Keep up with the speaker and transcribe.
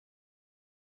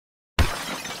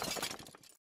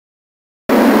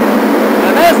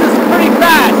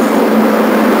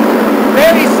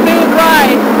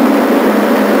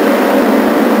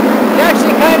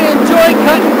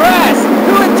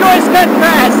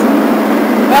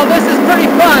Well, this is pretty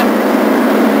fun.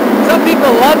 Some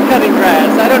people love cutting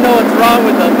grass. I don't know what's wrong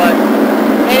with them, but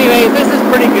anyways, this is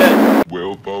pretty good.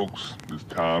 Well, folks, it's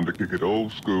time to kick it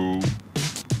old school.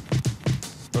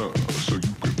 So you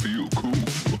can feel cool.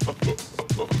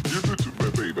 Give it to me,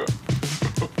 baby.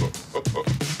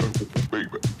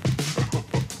 Baby.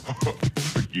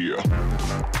 Yeah.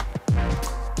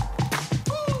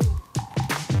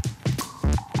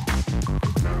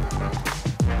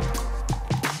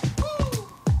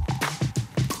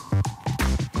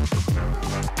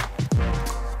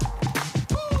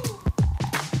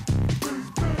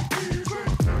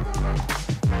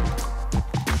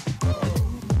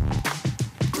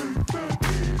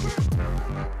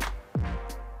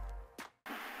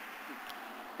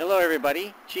 Hello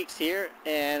everybody, Cheeks here,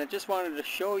 and I just wanted to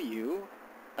show you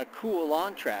a cool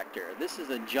lawn tractor. This is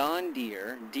a John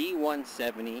Deere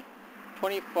D170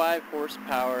 25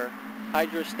 horsepower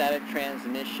hydrostatic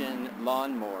transmission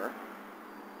lawnmower,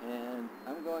 and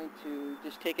I'm going to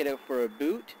just take it out for a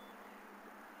boot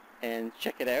and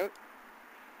check it out.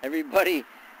 Everybody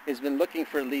has been looking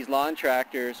for these lawn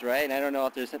tractors, right? And I don't know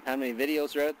if there's how many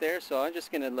videos are out there, so I'm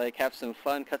just gonna like have some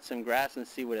fun, cut some grass and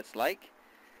see what it's like.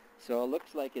 So it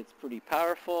looks like it's pretty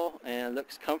powerful and it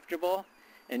looks comfortable,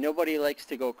 and nobody likes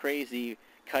to go crazy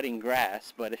cutting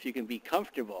grass, but if you can be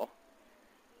comfortable,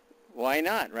 why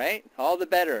not, right? All the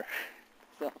better.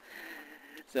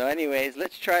 So anyways,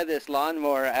 let's try this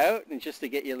lawnmower out, and just to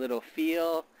get you a little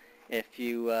feel, if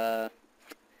you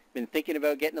been thinking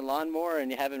about getting a lawnmower and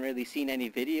you haven't really seen any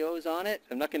videos on it,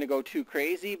 I'm not going to go too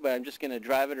crazy, but I'm just going to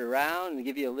drive it around and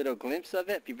give you a little glimpse of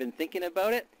it if you've been thinking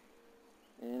about it.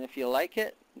 And if you like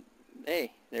it,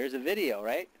 hey, there's a video,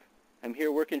 right? I'm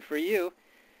here working for you,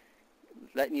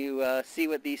 letting you see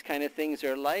what these kind of things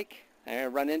are like. I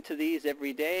run into these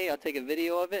every day. I'll take a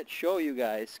video of it, show you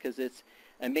guys, because it's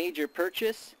a major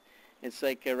purchase. It's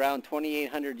like around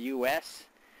 $2,800 US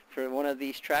for one of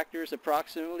these tractors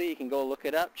approximately. You can go look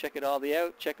it up, check it all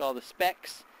out, check all the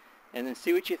specs, and then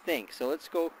see what you think. So let's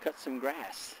go cut some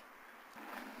grass.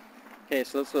 Okay,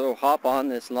 so let's go hop on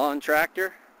this lawn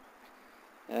tractor.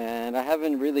 And I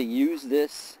haven't really used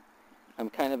this. I'm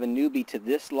kind of a newbie to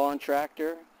this lawn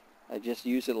tractor. I just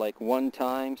used it like one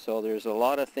time, so there's a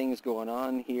lot of things going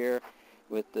on here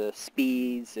with the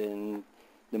speeds and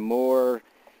the more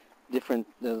different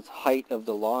the height of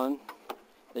the lawn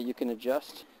that you can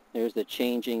adjust. There's the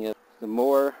changing of the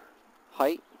mower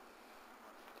height.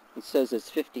 It says it's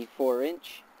 54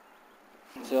 inch.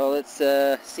 So let's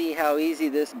see how easy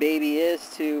this baby is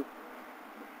to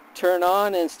turn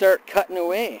on and start cutting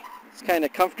away. It's kind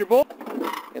of comfortable.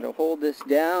 Gonna hold this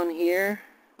down here.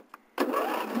 Start.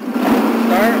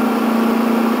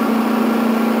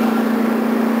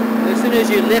 And as soon as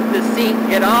you lift the seat,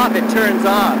 get off, it turns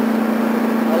off.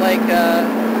 I'm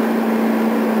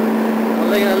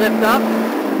gonna lift up.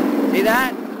 See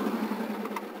that?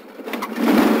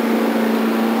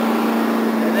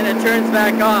 And then it turns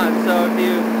back on. So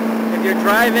if you're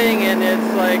driving and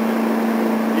it's like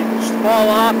fall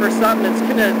off or something, it's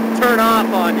gonna turn off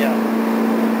on you.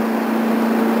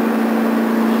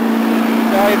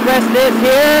 So you press this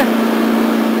here,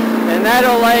 and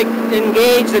that'll like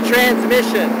engage the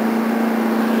transmission.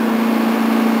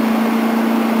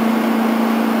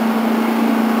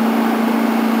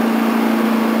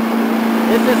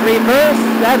 This is reverse,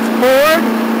 that's forward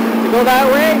to go that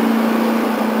way.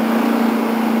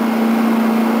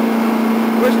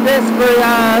 Push this for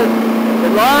the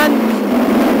lawn.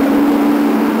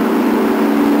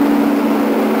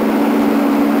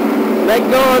 Let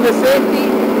go of the safety.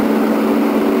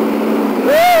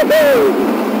 Woo-hoo!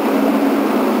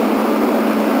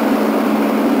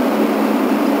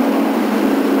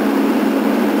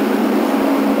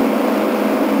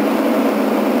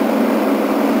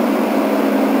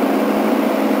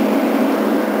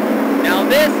 Now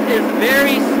this is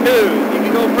very smooth. You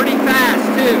can go pretty fast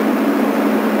too.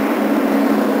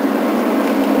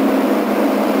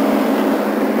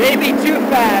 Maybe too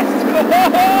fast.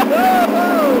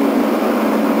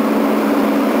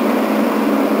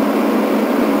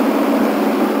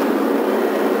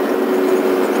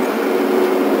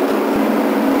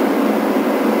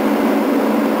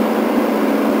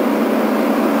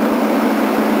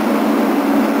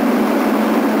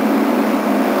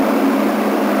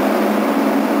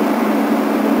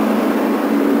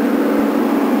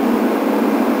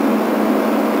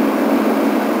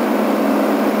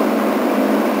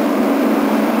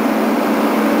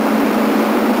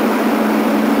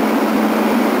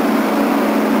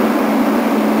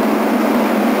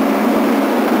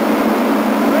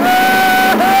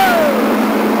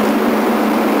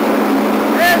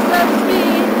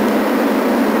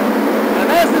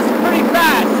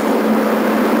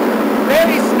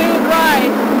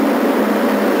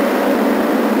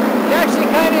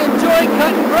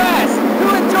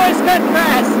 cut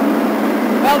grass.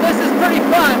 Well, this is pretty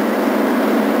fun.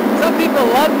 Some people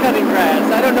love cutting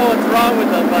grass. I don't know what's wrong with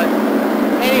them, but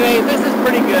anyways, this is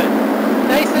pretty good.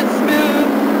 Nice and smooth,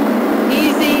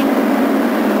 easy.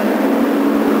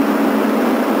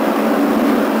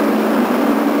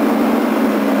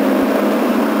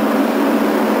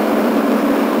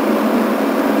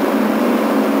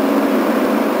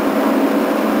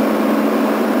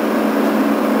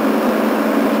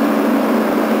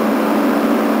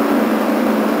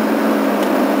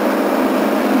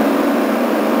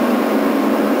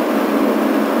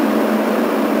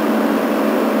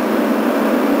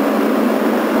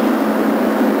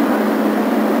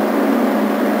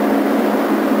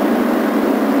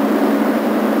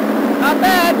 Not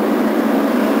bad.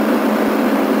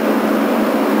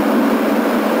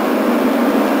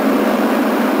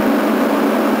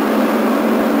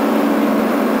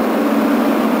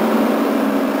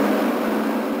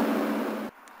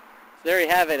 So there you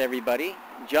have it, everybody.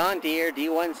 John Deere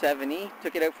D170.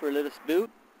 Took it out for a little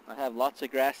boot. I have lots of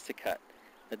grass to cut,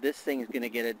 but this thing is going to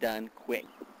get it done quick.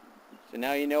 So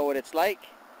now you know what it's like.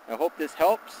 I hope this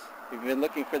helps. We've been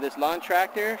looking for this lawn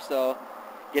tractor, so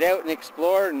get out and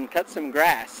explore and cut some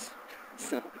grass.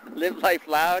 So live life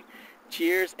loud.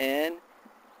 Cheers and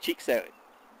cheeks out.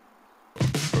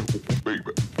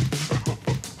 Baby.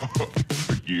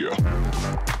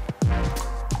 Yeah.